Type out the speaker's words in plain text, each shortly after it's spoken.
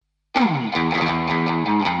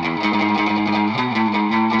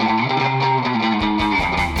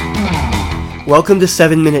Welcome to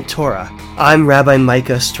 7 Minute Torah. I'm Rabbi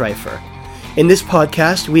Micah Streifer. In this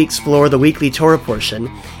podcast, we explore the weekly Torah portion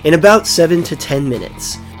in about 7 to 10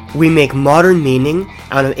 minutes. We make modern meaning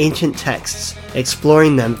out of ancient texts,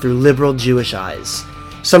 exploring them through liberal Jewish eyes.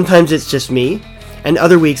 Sometimes it's just me, and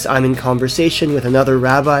other weeks I'm in conversation with another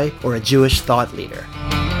rabbi or a Jewish thought leader.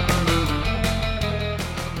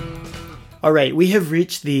 Alright, we have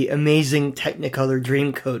reached the amazing Technicolor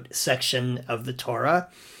Dreamcoat section of the Torah.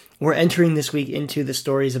 We're entering this week into the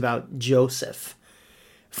stories about Joseph.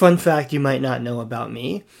 Fun fact you might not know about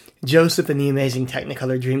me, Joseph and the Amazing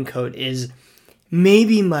Technicolor Dreamcoat is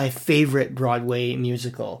maybe my favorite Broadway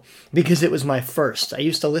musical, because it was my first. I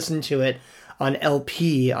used to listen to it on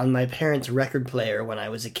LP on my parents' record player when I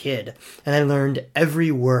was a kid, and I learned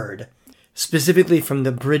every word, specifically from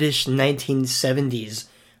the British 1970s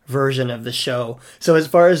version of the show. So as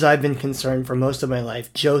far as I've been concerned for most of my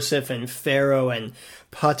life, Joseph and Pharaoh and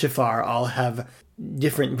Potiphar all have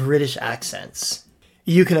different British accents.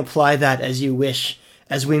 You can apply that as you wish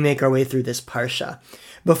as we make our way through this parsha.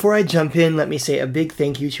 Before I jump in, let me say a big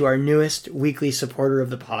thank you to our newest weekly supporter of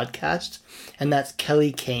the podcast, and that's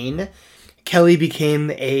Kelly Kane. Kelly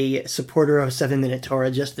became a supporter of 7 Minute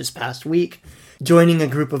Torah just this past week, joining a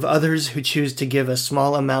group of others who choose to give a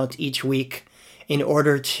small amount each week in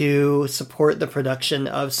order to support the production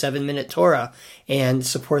of 7 Minute Torah and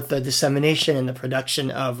support the dissemination and the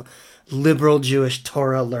production of liberal Jewish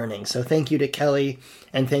Torah learning. So thank you to Kelly,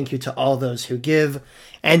 and thank you to all those who give.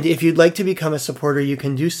 And if you'd like to become a supporter, you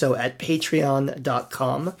can do so at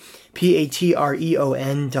patreon.com,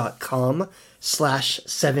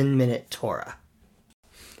 patreon.com/7Minute Torah.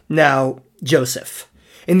 Now, Joseph.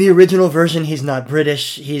 In the original version, he's not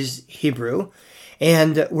British, he's Hebrew.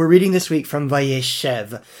 And we're reading this week from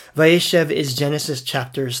Vayeshev. Vayeshev is Genesis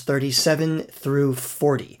chapters 37 through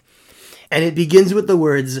 40. And it begins with the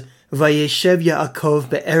words, Vayeshev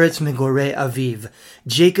Yaakov be'eretz megorei aviv.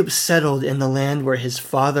 Jacob settled in the land where his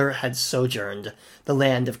father had sojourned, the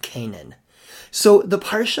land of Canaan. So the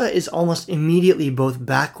parsha is almost immediately both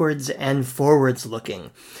backwards and forwards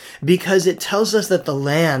looking, because it tells us that the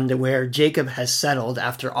land where Jacob has settled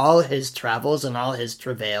after all his travels and all his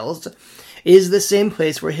travails is the same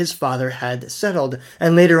place where his father had settled.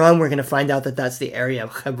 And later on, we're going to find out that that's the area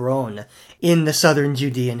of Hebron in the southern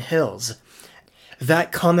Judean hills.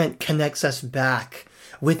 That comment connects us back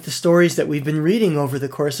with the stories that we've been reading over the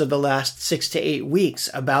course of the last 6 to 8 weeks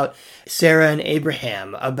about Sarah and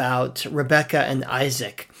Abraham, about Rebekah and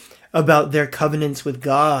Isaac, about their covenants with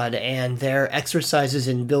God and their exercises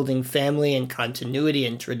in building family and continuity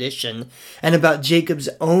and tradition, and about Jacob's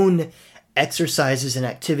own exercises and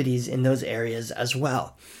activities in those areas as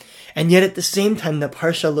well. And yet at the same time, the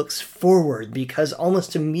parsha looks forward, because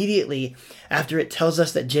almost immediately after it tells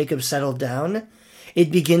us that Jacob settled down, it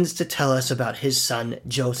begins to tell us about his son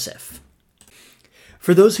Joseph.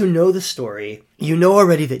 For those who know the story, you know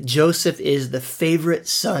already that Joseph is the favorite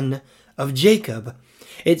son of Jacob.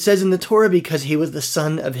 It says in the Torah because he was the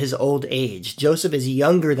son of his old age. Joseph is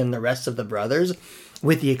younger than the rest of the brothers,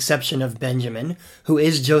 with the exception of Benjamin, who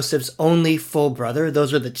is Joseph's only full brother.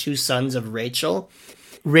 Those are the two sons of Rachel.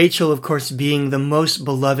 Rachel, of course, being the most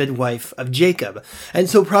beloved wife of Jacob. And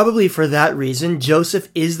so probably for that reason, Joseph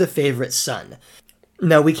is the favorite son.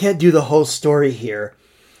 Now, we can't do the whole story here,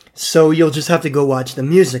 so you'll just have to go watch the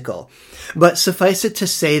musical. But suffice it to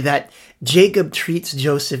say that Jacob treats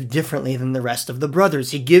Joseph differently than the rest of the brothers.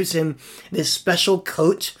 He gives him this special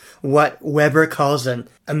coat, what Weber calls an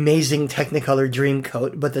amazing Technicolor dream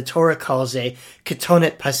coat, but the Torah calls a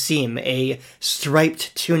ketonet pasim, a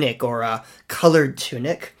striped tunic or a colored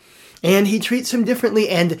tunic. And he treats him differently,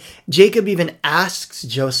 and Jacob even asks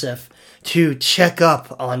Joseph to check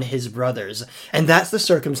up on his brothers. And that's the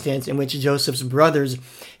circumstance in which Joseph's brothers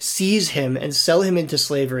seize him and sell him into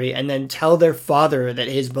slavery and then tell their father that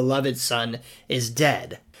his beloved son is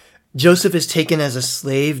dead. Joseph is taken as a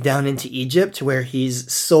slave down into Egypt, where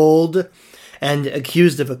he's sold and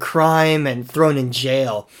accused of a crime and thrown in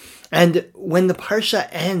jail. And when the parsha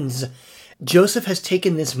ends, Joseph has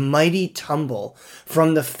taken this mighty tumble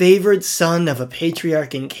from the favored son of a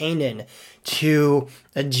patriarch in Canaan to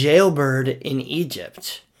a jailbird in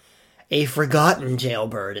Egypt. A forgotten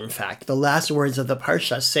jailbird, in fact. The last words of the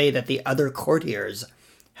parsha say that the other courtiers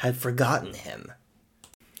had forgotten him.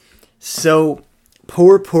 So,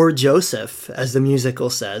 poor Joseph, as the musical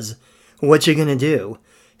says, what you gonna do?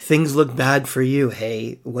 Things look bad for you,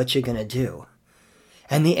 hey, what you gonna do?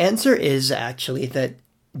 And the answer is actually that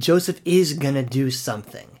Joseph is gonna do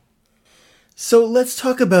something. So let's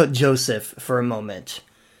talk about Joseph for a moment.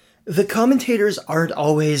 The commentators aren't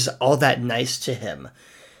always all that nice to him.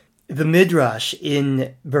 The Midrash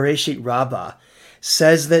in Bereshit Rabbah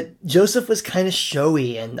says that Joseph was kind of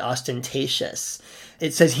showy and ostentatious.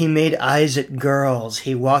 It says he made eyes at girls,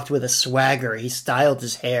 he walked with a swagger, he styled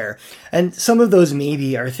his hair. And some of those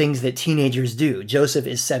maybe are things that teenagers do. Joseph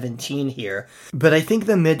is 17 here, but I think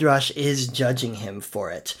the Midrash is judging him for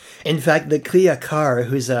it. In fact, the Kli Yakar,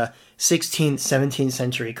 who's a 16th, 17th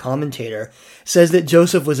century commentator, says that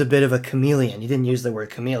Joseph was a bit of a chameleon. He didn't use the word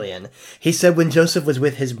chameleon. He said when Joseph was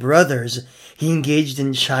with his brothers, he engaged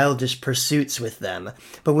in childish pursuits with them.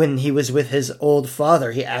 But when he was with his old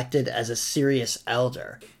father, he acted as a serious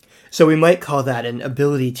elder. So we might call that an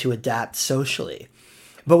ability to adapt socially.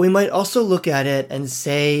 But we might also look at it and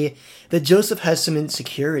say that Joseph has some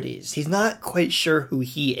insecurities. He's not quite sure who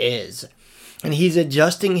he is. And he's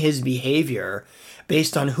adjusting his behavior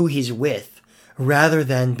based on who he's with, rather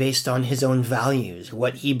than based on his own values,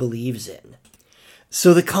 what he believes in.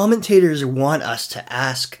 So the commentators want us to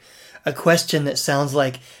ask a question that sounds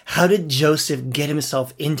like, how did Joseph get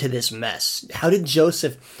himself into this mess? How did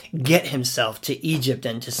Joseph get himself to Egypt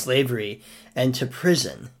and to slavery and to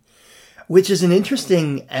prison? Which is an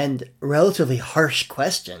interesting and relatively harsh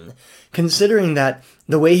question, considering that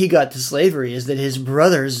the way he got to slavery is that his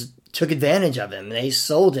brothers took advantage of him, they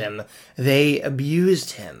sold him, they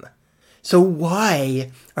abused him. So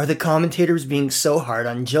why are the commentators being so hard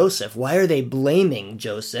on Joseph? Why are they blaming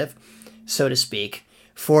Joseph, so to speak,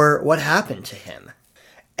 for what happened to him?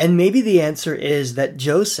 And maybe the answer is that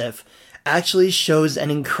Joseph actually shows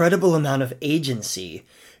an incredible amount of agency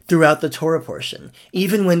throughout the Torah portion,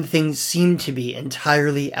 even when things seem to be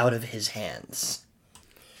entirely out of his hands.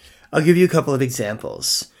 I'll give you a couple of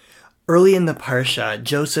examples. Early in the Parsha,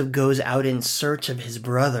 Joseph goes out in search of his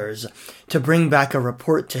brothers to bring back a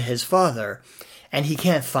report to his father, and he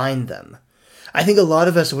can't find them. I think a lot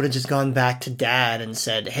of us would have just gone back to Dad and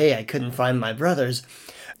said, hey, I couldn't find my brothers.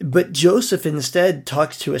 But Joseph instead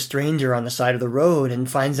talks to a stranger on the side of the road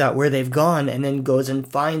and finds out where they've gone and then goes and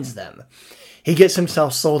finds them. He gets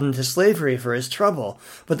himself sold into slavery for his trouble,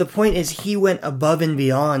 but the point is he went above and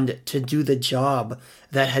beyond to do the job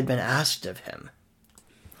that had been asked of him.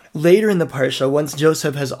 Later in the Parsha, once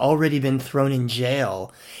Joseph has already been thrown in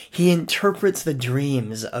jail, he interprets the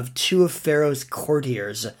dreams of two of Pharaoh's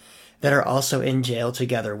courtiers that are also in jail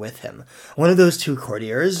together with him. One of those two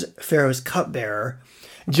courtiers, Pharaoh's cupbearer,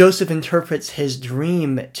 Joseph interprets his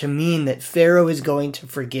dream to mean that Pharaoh is going to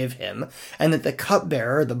forgive him and that the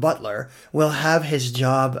cupbearer, the butler, will have his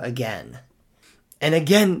job again. And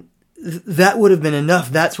again, that would have been enough.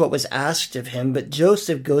 That's what was asked of him, but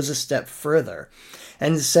Joseph goes a step further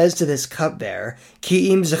and says to this cupbearer,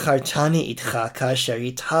 Ki im zachartani itcha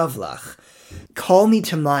kasher yitav lach. Call me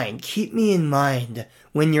to mind, keep me in mind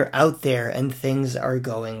when you're out there and things are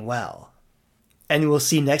going well. And we'll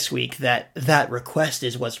see next week that that request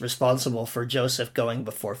is what's responsible for Joseph going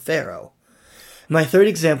before Pharaoh. My third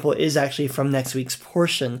example is actually from next week's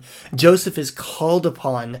portion. Joseph is called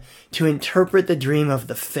upon to interpret the dream of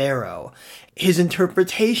the Pharaoh. His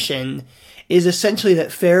interpretation is essentially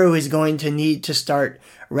that Pharaoh is going to need to start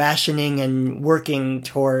rationing and working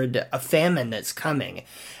toward a famine that's coming.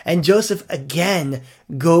 And Joseph again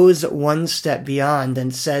goes one step beyond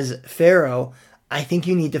and says, Pharaoh, I think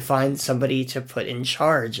you need to find somebody to put in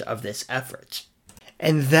charge of this effort.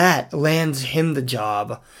 And that lands him the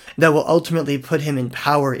job that will ultimately put him in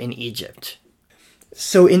power in Egypt.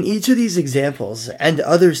 So in each of these examples, and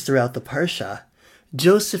others throughout the Parsha,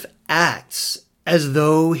 Joseph acts as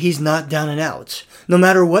though he's not down and out. No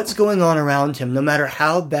matter what's going on around him, no matter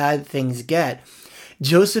how bad things get,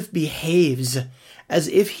 Joseph behaves as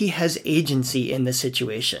if he has agency in the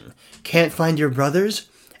situation. Can't find your brothers?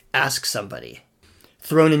 Ask somebody.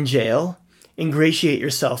 Thrown in jail? Ingratiate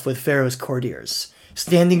yourself with Pharaoh's courtiers.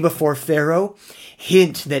 Standing before Pharaoh?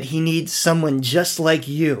 Hint that he needs someone just like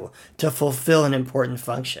you to fulfill an important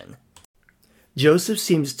function. Joseph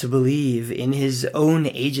seems to believe in his own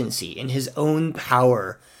agency, in his own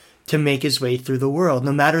power to make his way through the world,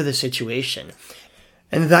 no matter the situation.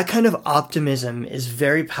 And that kind of optimism is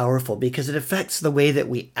very powerful because it affects the way that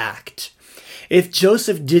we act. If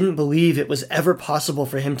Joseph didn't believe it was ever possible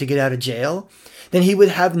for him to get out of jail, then he would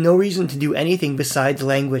have no reason to do anything besides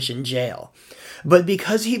languish in jail. But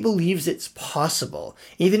because he believes it's possible,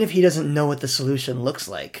 even if he doesn't know what the solution looks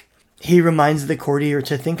like, he reminds the courtier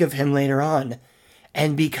to think of him later on.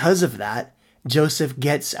 And because of that, Joseph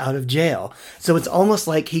gets out of jail. So it's almost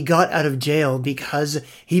like he got out of jail because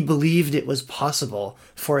he believed it was possible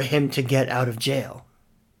for him to get out of jail.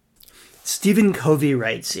 Stephen Covey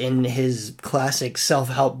writes in his classic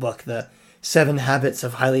self-help book, The 7 Habits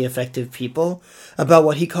of Highly Effective People, about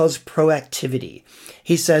what he calls proactivity.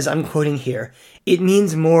 He says, I'm quoting here, "It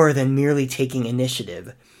means more than merely taking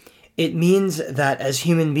initiative. It means that as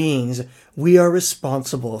human beings, we are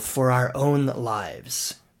responsible for our own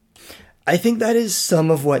lives." I think that is some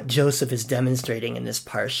of what Joseph is demonstrating in this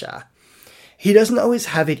parsha. He doesn't always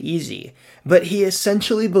have it easy, but he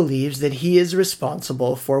essentially believes that he is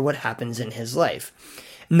responsible for what happens in his life.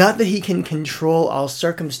 Not that he can control all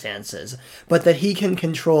circumstances, but that he can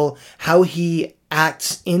control how he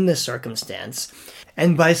acts in the circumstance,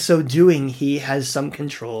 and by so doing, he has some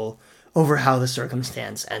control over how the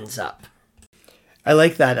circumstance ends up. I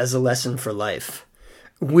like that as a lesson for life.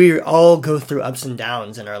 We all go through ups and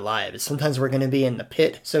downs in our lives. Sometimes we're going to be in the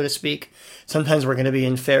pit, so to speak. Sometimes we're going to be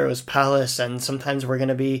in Pharaoh's palace, and sometimes we're going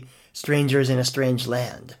to be strangers in a strange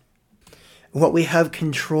land. What we have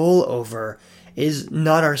control over is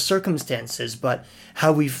not our circumstances, but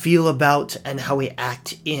how we feel about and how we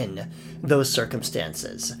act in those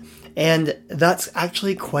circumstances. And that's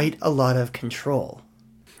actually quite a lot of control.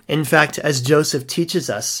 In fact, as Joseph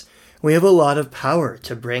teaches us, we have a lot of power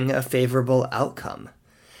to bring a favorable outcome.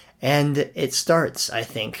 And it starts, I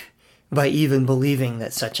think, by even believing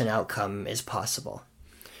that such an outcome is possible.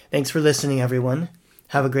 Thanks for listening, everyone.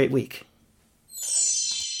 Have a great week.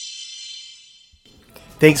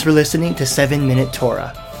 Thanks for listening to 7 Minute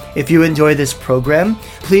Torah. If you enjoy this program,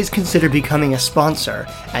 please consider becoming a sponsor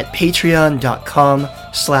at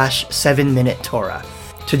patreon.com/7Minute Torah.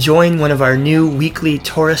 To join one of our new weekly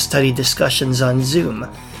Torah study discussions on Zoom,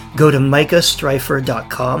 go to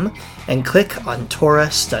micahstreifer.com and click on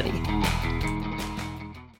Torah Study.